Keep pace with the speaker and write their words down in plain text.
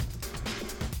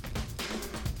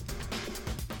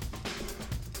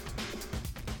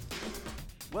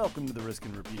Welcome to the Risk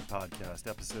and Repeat podcast,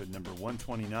 episode number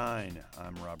 129.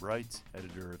 I'm Rob Wright,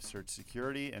 editor of Search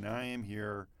Security, and I am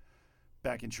here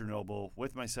back in Chernobyl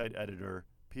with my site editor,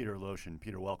 Peter Loshin.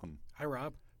 Peter, welcome. Hi,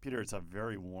 Rob. Peter, it's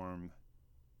really warm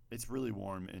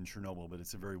in Chernobyl, but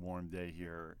it's a very warm day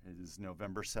here. It is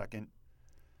November 2nd.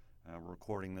 We're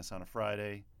recording this on a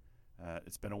Friday.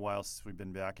 It's been a while since we've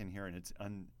been back in here, and it's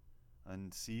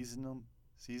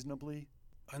unseasonably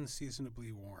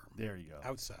warm. There you go.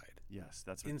 Outside. Yes,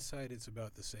 that's what. Inside, it's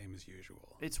about the same as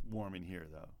usual. It's warm in here,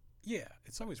 though. Yeah,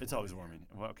 it's always warm. It's always warm in.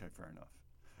 Well, okay, fair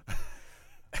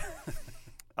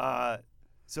enough.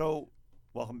 So,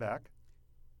 welcome back.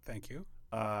 Thank you.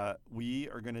 We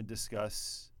are going to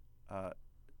discuss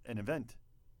an event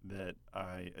that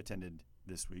I attended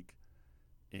this week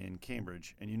in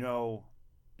Cambridge. And you know,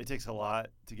 it takes a lot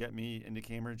to get me into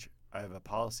Cambridge. I have a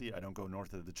policy. I don't go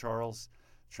north of the Charles.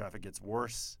 Traffic gets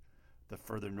worse the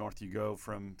further north you go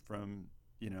from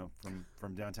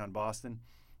downtown Boston.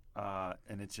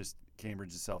 And it's just,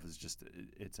 Cambridge itself is just,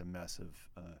 it's a mess of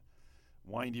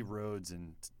windy roads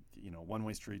and,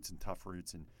 one-way streets and tough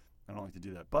routes. And I don't like to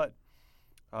do that. But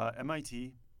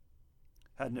MIT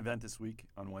had an event this week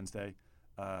on Wednesday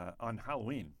on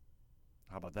Halloween.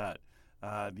 How about that?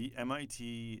 The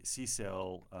MIT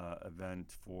CSAIL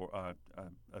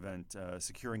event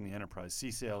Securing the Enterprise.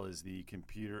 CSAIL is the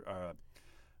computer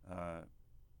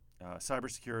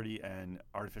cybersecurity and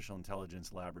artificial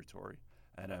intelligence laboratory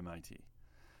at MIT.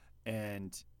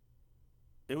 And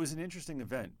it was an interesting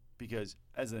event because,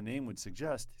 as the name would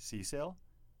suggest, CSAIL,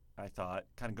 I thought,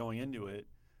 kind of going into it,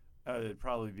 there'd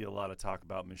probably be a lot of talk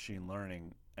about machine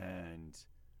learning and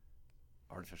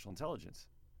artificial intelligence.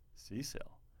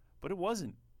 CSAIL. But it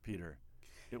wasn't, Peter.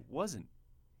 It wasn't.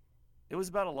 It was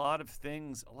about a lot of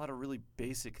things, a lot of really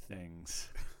basic things,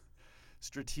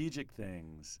 strategic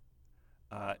things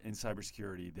in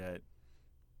cybersecurity that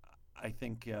I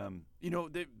think,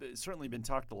 they've certainly been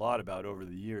talked a lot about over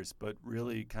the years, but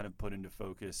really kind of put into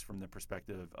focus from the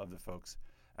perspective of the folks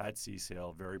at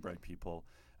CSAIL, very bright people,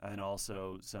 and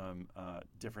also some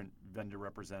different vendor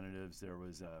representatives. There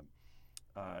was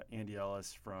Andy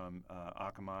Ellis from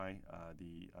Akamai,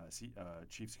 the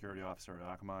chief security officer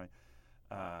at Akamai.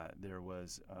 There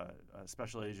was a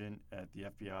special agent at the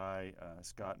FBI,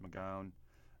 Scott McGowan.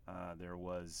 There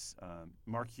was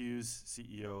Mark Hughes,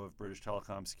 CEO of British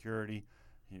Telecom Security.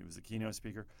 He was the keynote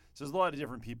speaker. So there's a lot of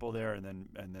different people there, and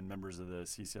then members of the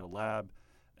CSAIL lab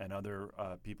and other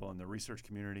people in the research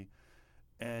community.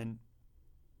 And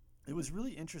it was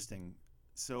really interesting.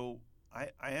 So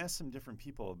I asked some different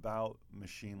people about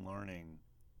machine learning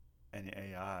and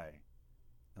AI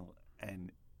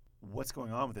and what's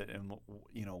going on with it, and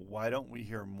why don't we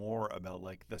hear more about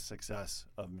like the success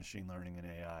of machine learning and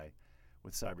AI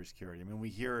with cybersecurity? I mean, we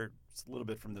hear a little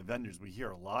bit from the vendors. We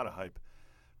hear a lot of hype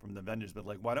from the vendors, but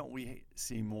like, why don't we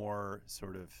see more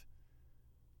sort of,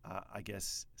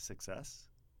 success,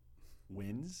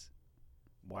 wins?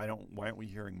 Why aren't we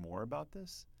hearing more about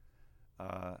this?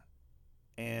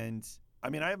 And I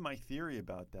mean, I have my theory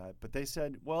about that, but they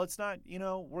said, well, it's not,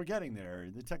 we're getting there.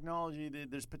 The technology,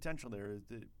 there's potential there,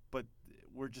 but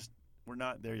we're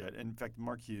not there yet. And in fact,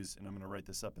 Mark Hughes, and I'm going to write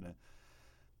this up in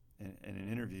an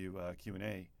interview,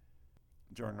 Q&A,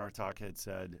 during our talk had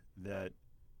said that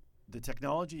the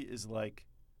technology is like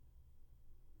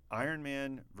Iron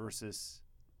Man versus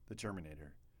the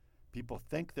Terminator. People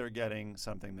think they're getting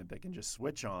something that they can just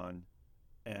switch on,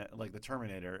 like the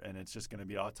Terminator, and it's just going to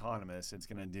be autonomous. It's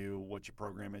going to do what you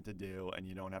program it to do, and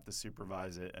you don't have to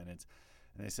supervise it. And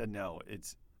they said no.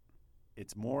 It's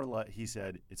more like, he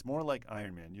said, it's more like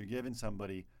Iron Man. You're giving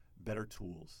somebody better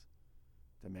tools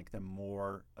to make them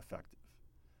more effective,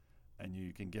 and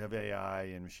you can give AI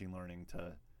and machine learning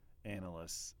to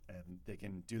analysts, and they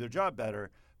can do their job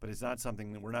better. But it's not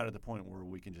something that we're not at the point where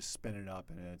we can just spin it up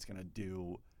and it's going to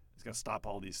stop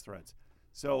all these threats.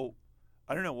 So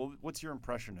I don't know. What's your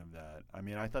impression of that? I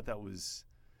mean, I thought that was,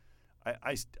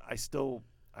 I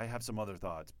have some other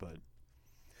thoughts, but.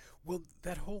 Well,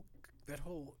 that whole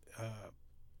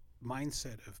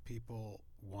mindset of people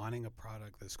wanting a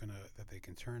product that they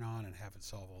can turn on and have it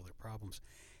solve all their problems,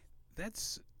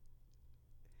 that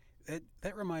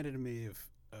reminded me of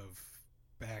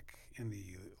back in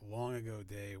the long ago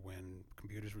day when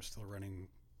computers were still running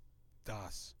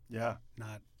DOS. Yeah.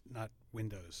 Not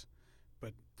Windows,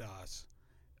 but DOS.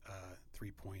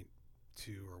 3.2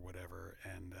 or whatever,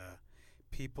 and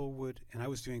people would, and I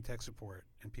was doing tech support,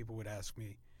 and people would ask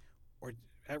me, or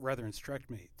rather instruct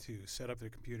me to set up their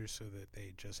computers so that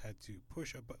they just had to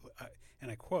push a button, and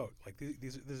I quote, like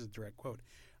this is a direct quote,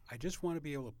 I just want to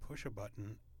be able to push a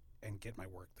button and get my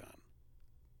work done,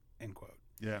 end quote.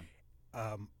 Yeah.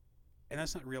 And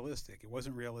that's not realistic. It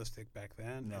wasn't realistic back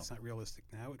then. No. It's not realistic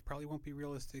now. It probably won't be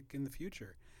realistic in the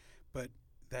future. But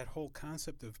that whole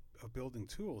concept of building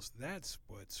tools, that's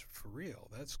what's for real.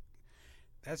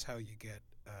 That's how you get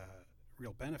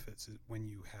real benefits, is when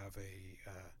you have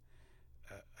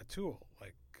a tool,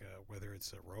 like whether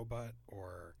it's a robot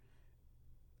or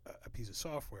a piece of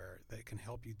software that can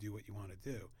help you do what you want to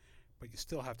do. But you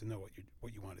still have to know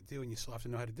what you want to do, and you still have to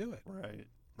know how to do it. Right.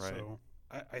 So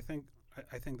I think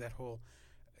that whole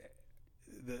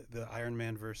the Iron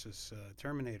Man versus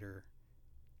Terminator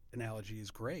analogy is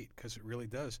great, because it really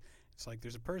does. It's like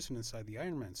there's a person inside the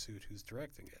Iron Man suit who's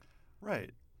directing it.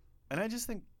 Right. And I just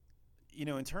think,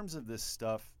 in terms of this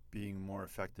stuff being more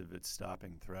effective at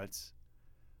stopping threats,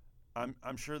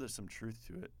 I'm sure there's some truth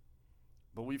to it.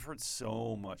 But we've heard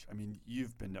so much. I mean,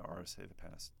 you've been to RSA the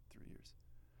past 3 years.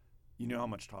 You know how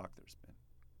much talk there's been.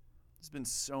 There's been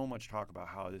so much talk about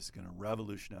how this is going to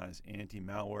revolutionize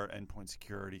anti-malware, endpoint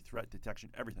security, threat detection,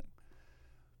 everything.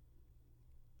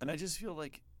 And I just feel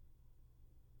like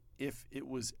if it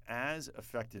was as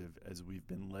effective as we've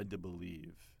been led to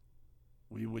believe,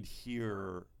 we would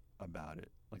hear about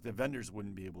it. Like, the vendors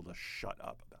wouldn't be able to shut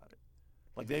up about it.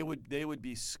 Like, they would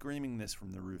be screaming this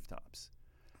from the rooftops.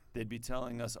 They'd be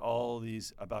telling us all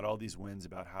these wins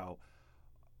about how,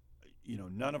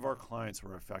 none of our clients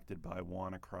were affected by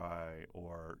WannaCry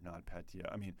or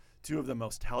NotPetya. I mean, two of the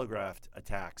most telegraphed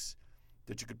attacks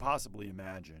that you could possibly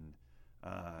imagine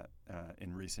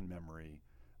in recent memory,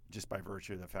 just by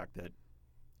virtue of the fact that,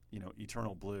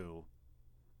 Eternal Blue,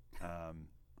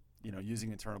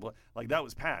 using Eternal Blue, like, that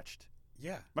was patched.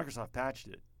 Yeah. Microsoft patched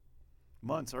it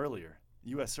months earlier.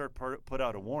 U.S. CERT put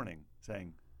out a warning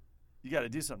saying, you got to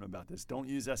do something about this. Don't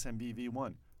use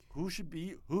SMBv1. Who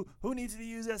needs to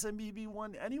use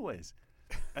SMBv1 anyways?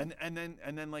 and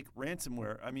then like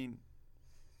ransomware. I mean,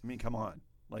 come on.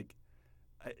 Like,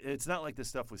 it's not like this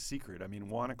stuff was secret. I mean,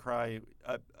 WannaCry,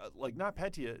 like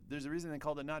NotPetya. There's a reason they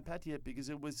called it NotPetya, because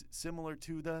it was similar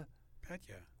to the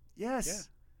Petya. Yes. Yeah.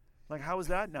 Like, how is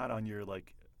that not on your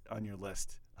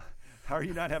list? How are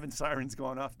you not having sirens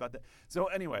going off about that? So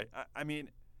anyway, I mean,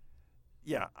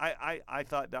 yeah, I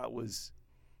thought that was,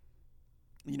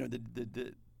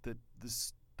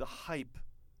 the hype,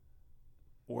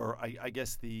 or I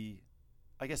guess the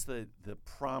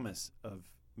promise of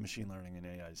machine learning and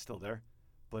AI is still there,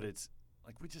 but it's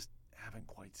like we just haven't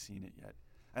quite seen it yet.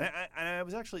 And I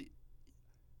was actually,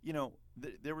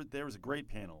 there was a great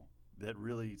panel that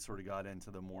really sort of got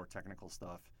into the more technical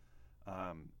stuff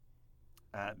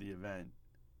at the event,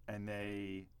 and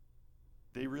they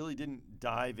really didn't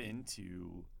dive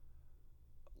into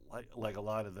like a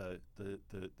lot of the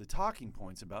talking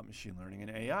points about machine learning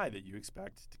and AI that you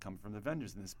expect to come from the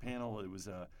vendors. In this panel, it was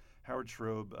Howard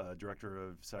Schroeb, Director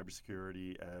of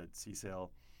Cybersecurity at CSAIL.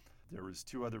 There was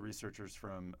two other researchers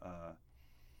from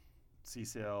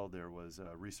CSAIL. There was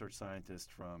a research scientist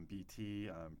from BT,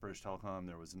 British Telecom.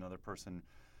 There was another person,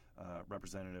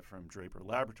 representative from Draper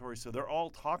Laboratories. So they're all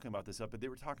talking about this stuff, but they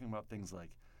were talking about things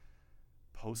like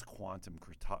post-quantum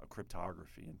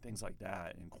cryptography and things like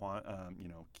that, and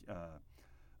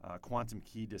quantum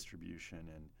key distribution,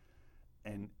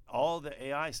 and all the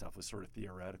AI stuff was sort of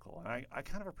theoretical. And I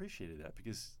kind of appreciated that,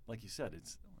 because, like you said,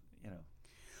 it's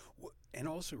And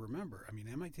also remember, I mean,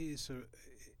 MIT is a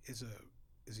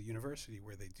university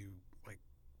where they do like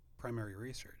primary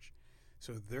research,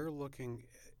 so they're looking.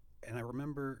 And I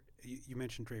remember you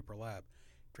mentioned Draper Lab.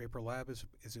 Draper Lab is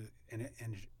an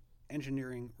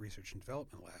engineering research and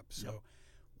development lab. So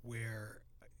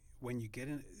when you get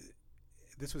in,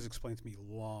 this was explained to me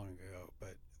long ago,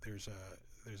 but there's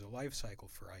a life cycle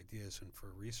for ideas and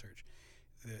for research.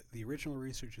 The original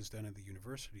research is done at the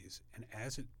universities, and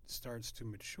as it starts to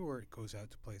mature, it goes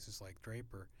out to places like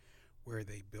Draper, where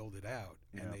they build it out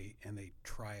and they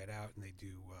try it out, and they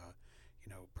do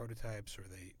prototypes, or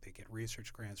they get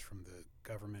research grants from the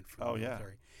government, from the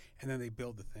military, and then they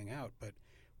build the thing out. But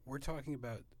we're talking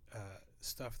about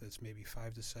stuff that's maybe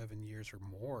 5 to 7 years or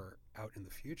more out in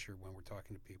the future, when we're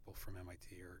talking to people from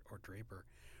MIT or Draper,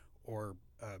 or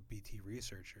BT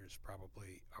researchers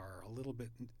probably are a little bit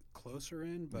closer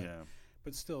in,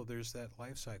 but still there's that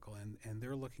life cycle, and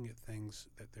they're looking at things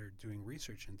that they're doing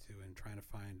research into and trying to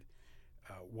find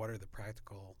what are the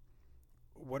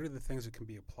things that can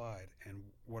be applied, and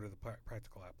what are the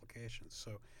practical applications.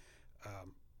 So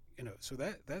so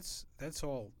that's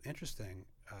all interesting,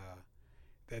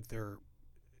 that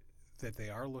they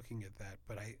are looking at that.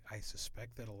 But I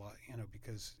suspect that a lot,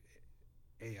 because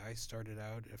AI started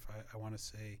out, if I want to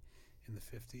say, in the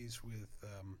 50s with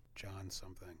John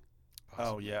something.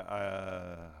 Possibly. Oh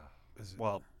yeah.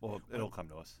 Well, it'll come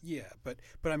to us. Yeah, but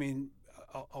I mean,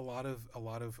 a lot of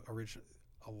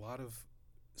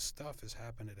stuff has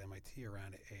happened at MIT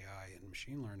around AI and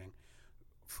machine learning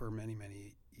for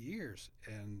many years,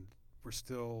 and we're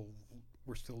still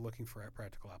looking for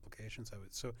practical applications of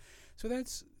it. So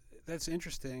that's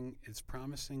interesting. It's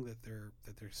promising that they're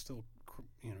still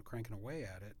cranking away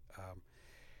at it.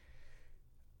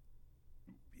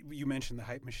 You mentioned the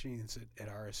hype machines at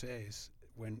RSAs.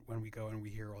 When we go and we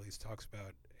hear all these talks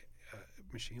about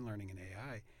machine learning and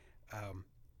AI,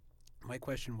 my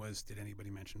question was, did anybody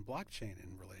mention blockchain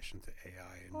in relation to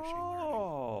AI and machine learning?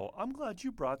 Oh, I'm glad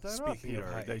you brought that up, Speaking of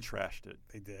Peter. hype. They trashed it.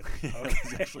 They did. It Okay.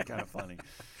 was actually kind of funny.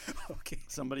 Okay.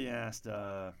 Somebody asked,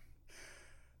 I'm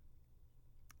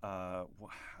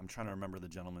trying to remember the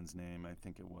gentleman's name. I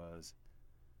think it was,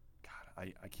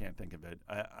 God, I can't think of it.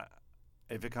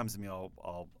 If it comes to me,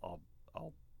 I'll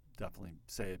definitely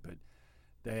say it. But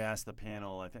they asked the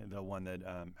panel, I think the one that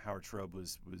Howard Schroeb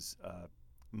was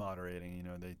moderating.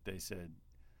 They said,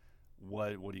 what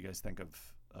do you guys think of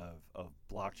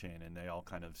blockchain? And they all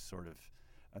kind of sort of,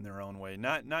 in their own way,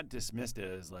 not dismissed it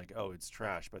as like, oh, it's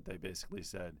trash, but they basically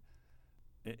said,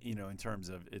 in terms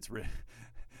of it's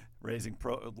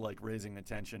raising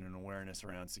attention and awareness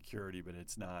around security, but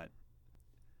it's not.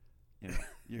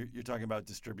 You're talking about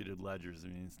distributed ledgers. I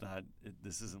mean, it's not.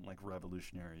 This isn't like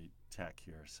revolutionary tech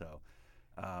here. So,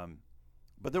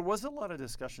 but there was a lot of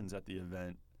discussions at the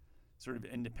event, sort of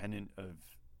independent of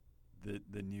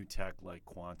the new tech like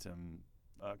quantum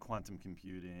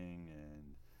computing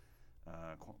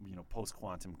and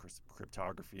post-quantum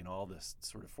cryptography and all this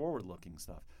sort of forward-looking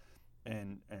stuff.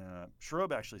 And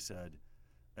Schroeb actually said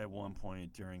at one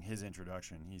point during his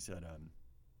introduction, he said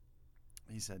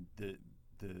the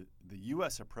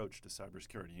U.S. approach to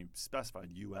cybersecurity, he specified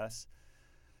U.S.,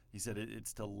 he said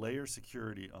it's to layer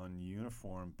security on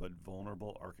uniform but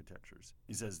vulnerable architectures.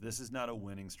 He says this is not a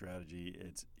winning strategy.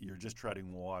 You're just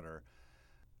treading water,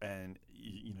 and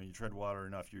you tread water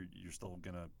enough, you're still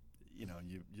gonna,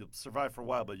 you'll survive for a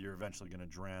while, but you're eventually gonna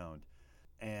drown.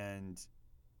 And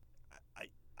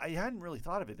I hadn't really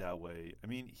thought of it that way. I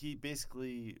mean, he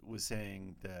basically was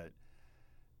saying that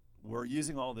we're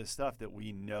using all this stuff that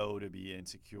we know to be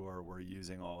insecure. We're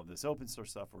using all of this open source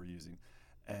stuff we're using.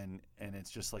 And it's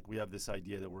just like we have this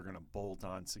idea that we're going to bolt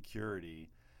on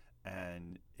security,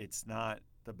 and it's not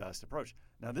the best approach.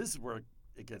 Now, this is where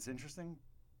it gets interesting,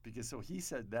 because so he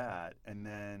said that, and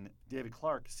then David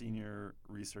Clark, senior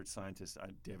research scientist,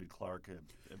 David Clark,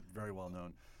 very well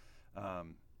known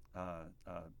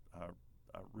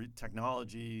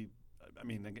technology. I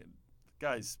mean, the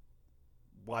guy's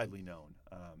widely known.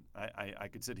 I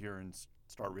could sit here and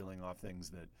start reeling off things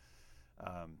that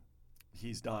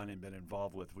he's done and been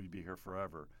involved with. We'd be here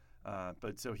forever.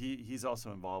 But so he's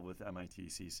also involved with MIT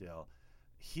CSAIL.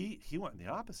 He went in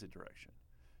the opposite direction.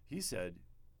 He said,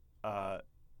 I'm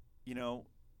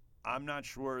not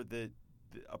sure that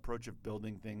the approach of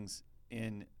building things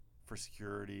in for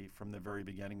security from the very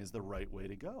beginning is the right way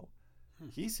to go.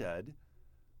 He said,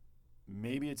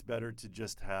 maybe it's better to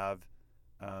just have,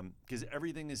 because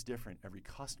everything is different. Every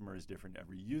customer is different.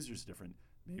 Every user is different.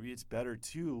 Maybe it's better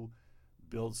to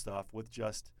build stuff with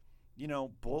just,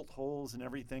 bolt holes and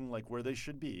everything like where they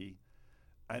should be,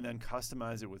 and then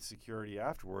customize it with security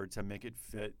afterward to make it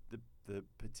fit the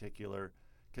particular,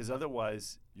 because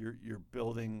otherwise you're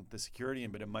building the security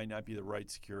in, but it might not be the right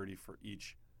security for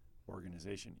each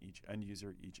organization, each end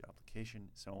user, each application,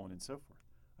 so on and so forth.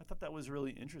 I thought that was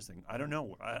really interesting. I don't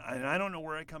know. I don't know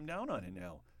where I come down on it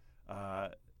now.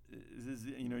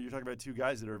 You're talking about two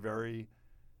guys that are very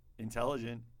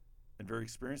intelligent and very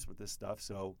experienced with this stuff.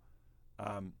 So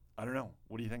I don't know.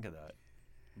 What do you think of that?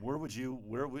 Where would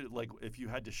if you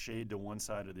had to shade to one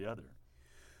side or the other?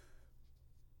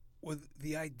 Well,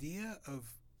 the idea of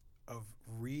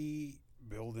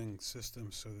rebuilding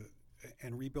systems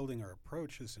and rebuilding our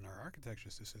approaches and our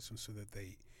architectures to systems so that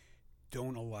they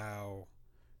don't allow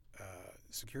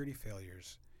security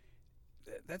failures,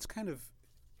 that's kind of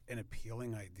an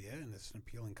appealing idea, and it's an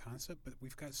appealing concept, but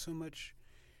we've got so much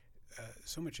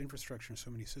infrastructure and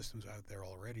so many systems out there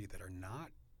already that are not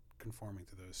conforming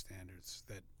to those standards,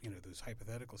 that those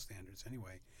hypothetical standards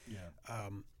anyway. Yeah.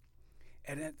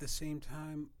 And at the same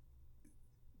time,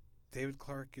 David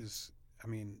Clark is,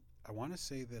 I want to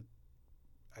say that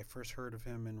I first heard of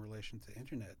him in relation to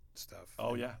internet stuff.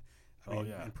 Oh, yeah.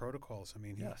 And protocols.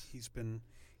 Yes. He's been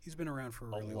around for a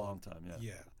really long time. Yeah.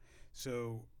 Yeah.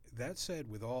 So that said,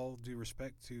 with all due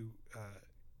respect to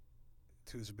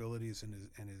his abilities and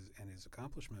his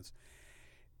accomplishments,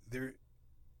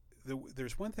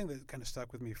 there's one thing that kind of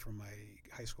stuck with me from my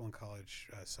high school and college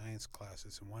science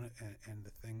classes, and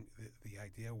the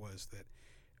idea was that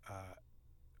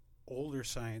older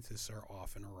scientists are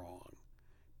often wrong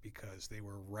because they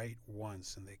were right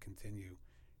once and they continue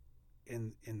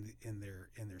in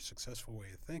their successful way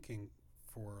of thinking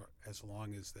for as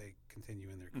long as they continue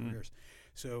in their careers.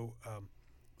 So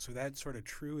so that sort of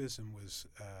truism was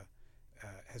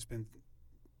has been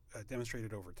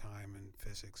demonstrated over time in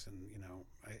physics, and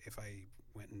if I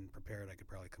went and prepared, I could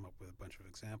probably come up with a bunch of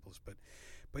examples.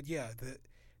 But yeah,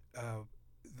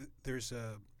 there's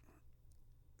a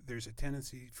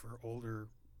tendency for older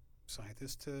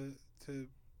scientists to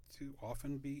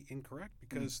often be incorrect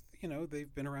because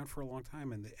they've been around for a long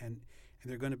time, and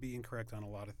they're going to be incorrect on a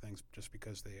lot of things just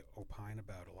because they opine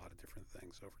about a lot of different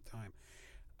things over time.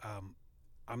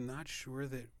 I'm not sure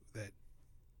that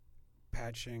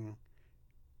patching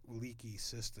leaky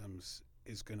systems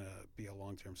is going to be a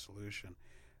long-term solution.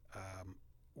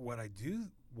 What I do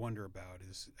wonder about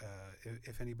is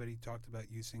if anybody talked about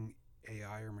using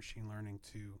AI or machine learning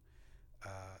to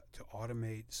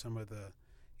automate some of the,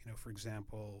 for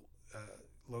example,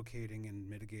 locating and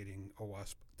mitigating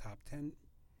OWASP top 10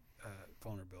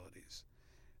 vulnerabilities,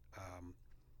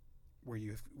 where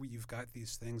you've got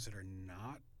these things that are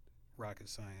not rocket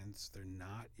science. They're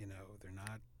not.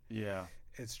 Yeah.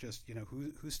 It's just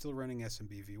who's still running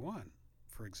SMB v1,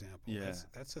 for example. Yeah.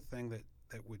 That's a thing that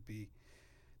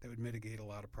would mitigate a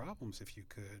lot of problems if you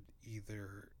could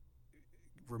either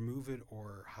remove it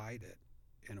or hide it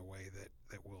in a way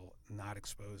that will not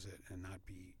expose it and not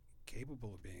be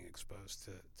capable of being exposed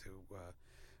to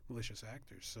malicious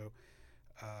actors. So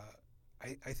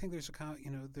I think there's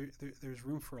there's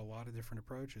room for a lot of different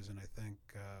approaches, and I think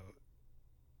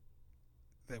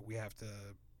that we have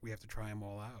to try them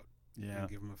all out. Yeah. And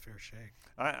give them a fair shake.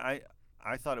 I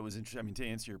thought it was interesting. I mean, to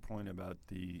answer your point about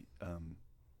the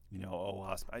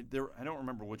OWASP, I don't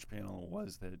remember which panel it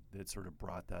was that sort of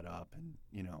brought that up, and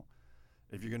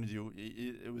if you're going to do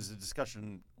it was a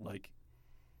discussion like,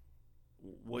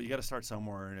 well, you got to start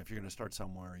somewhere, and if you're going to start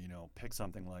somewhere, pick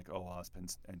something like OWASP,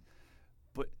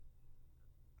 but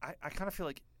I kind of feel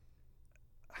like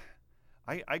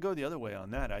I go the other way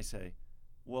on that. I say,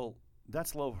 well,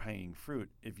 that's low-hanging fruit.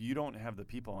 If you don't have the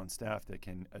people on staff that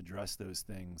can address those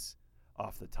things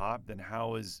off the top, then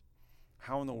how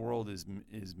in the world is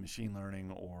machine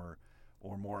learning or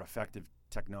more effective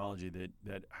technology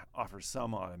that offers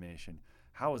some automation,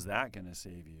 how is that going to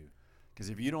save you? Because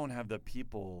if you don't have the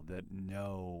people that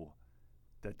know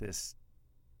that this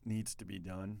needs to be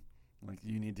done, like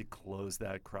you need to close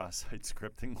that cross-site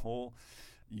scripting hole,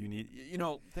 you need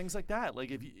things like that.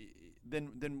 Like if you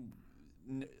then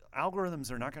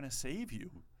algorithms are not going to save you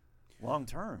long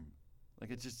term.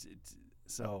 Like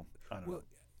so I don't know.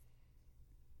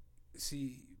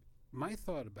 See, my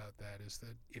thought about that is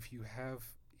that if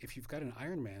you've got an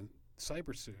Iron Man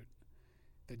cyber suit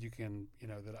that you can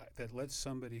that lets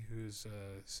somebody who's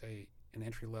say an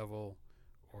entry level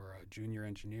or a junior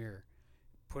engineer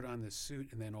put on this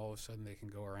suit, and then all of a sudden they can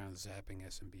go around zapping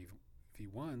SMB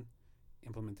v1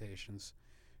 implementations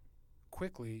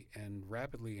quickly and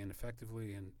rapidly and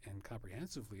effectively and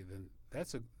comprehensively, then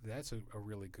that's a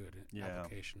really good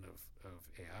application of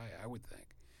AI, I would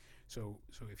think. So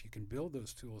if you can build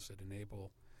those tools that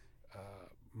enable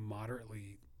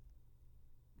moderately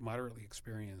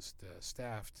experienced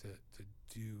staff to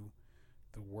do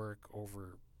the work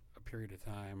over a period of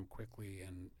time quickly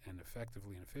and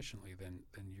effectively and efficiently, then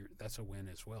that's a win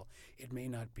as well. It may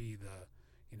not be the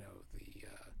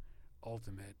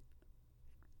ultimate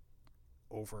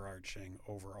overarching,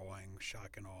 overawing,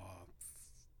 shock and awe,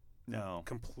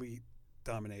 complete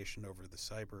domination over the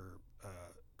cyber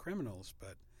criminals,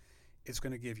 but it's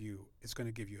going to give you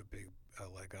a big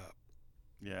leg up.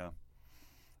 Yeah.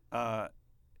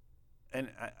 And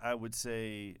I would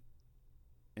say,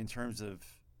 in terms of,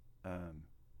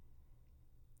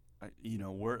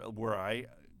 where I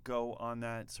go on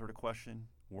that sort of question,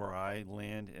 where I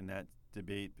land in that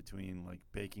debate between like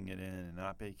baking it in and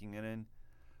not baking it in,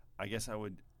 I guess I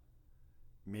would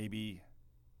maybe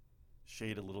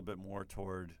shade a little bit more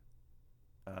toward,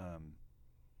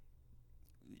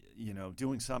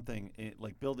 doing something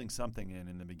like building something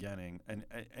in the beginning. And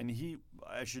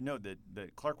I should note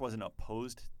that Clark wasn't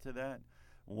opposed to that.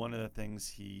 One of the things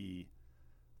he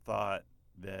thought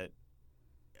that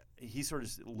he sort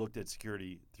of looked at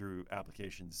security through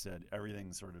applications, said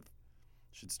everything sort of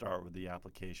should start with the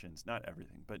applications, not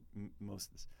everything, but most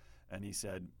of this. And he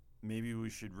said, maybe we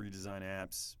should redesign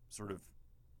apps sort of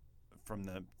from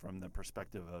the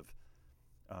perspective of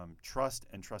trust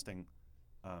and trusting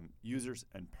users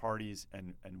and parties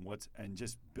and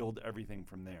just build everything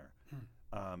from there.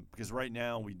 Because right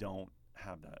now we don't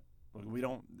have that.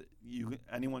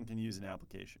 Anyone can use an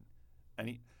application.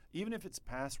 Even if it's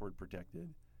password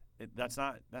protected, that's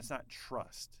not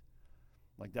trust.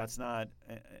 Like that's not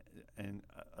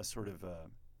a sort of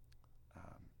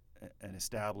an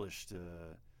established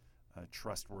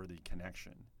trustworthy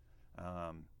connection.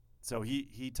 So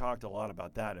he talked a lot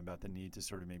about that, about the need to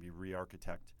sort of maybe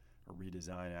re-architect or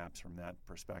redesign apps from that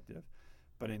perspective.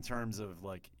 But in terms of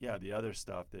like, yeah, the other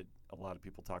stuff that a lot of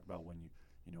people talk about when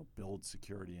you build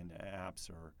security into apps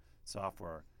or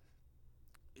software,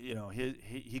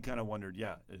 he kind of wondered,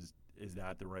 yeah, is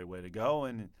that the right way to go?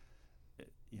 And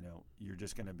you're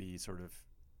just going to be sort of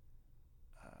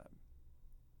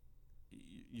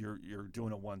you're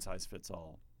doing a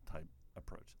one-size-fits-all type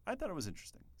approach. I thought it was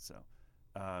interesting. So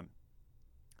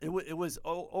it was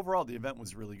overall the event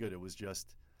was really good. It was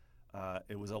just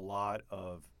it was a lot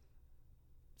of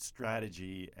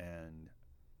strategy and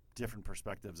different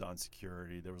perspectives on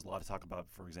security. There was a lot of talk about,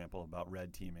 for example, about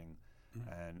red teaming,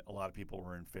 and a lot of people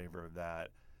were in favor of that.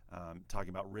 Talking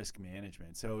about risk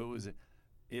management. So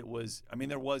it was. I mean,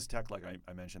 there was tech, like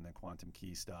I mentioned, the quantum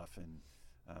key stuff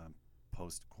and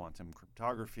post-quantum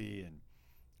cryptography, and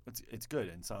it's good,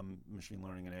 and some machine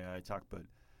learning and AI talk. But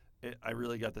I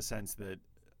really got the sense that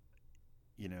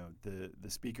the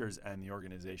speakers and the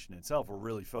organization itself were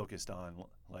really focused on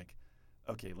like,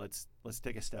 okay, let's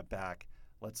take a step back.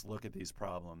 Let's look at these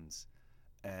problems,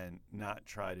 and not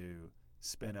try to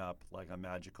spin up like a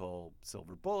magical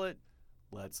silver bullet.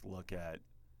 Let's look at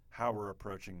how we're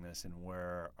approaching this and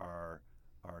where our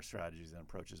strategies and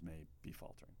approaches may be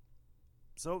faltering.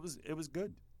 So it was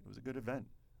good. It was a good event.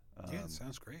 Yeah, it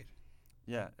sounds great.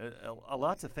 Yeah, a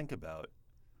lot to think about.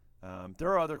 There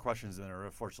are other questions that are,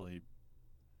 unfortunately,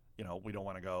 we don't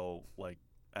want to go like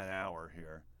an hour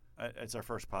here. It's our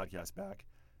first podcast back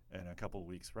in a couple of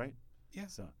weeks, right? Yeah.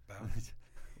 So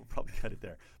we'll probably cut it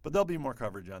there. But there'll be more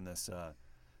coverage on this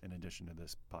in addition to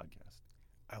this podcast.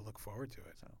 I look forward to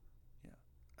it. So, yeah.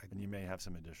 And you may have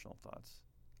some additional thoughts.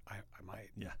 I might.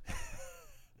 Yeah.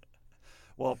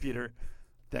 Well, Peter,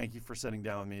 thank you for sitting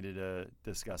down with me to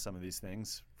discuss some of these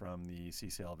things from the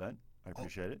CSAIL event. I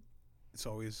appreciate it. It's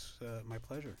always my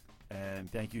pleasure. And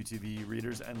thank you to the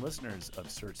readers and listeners of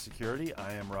Search Security.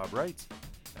 I am Rob Wright,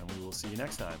 and we will see you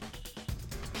next time.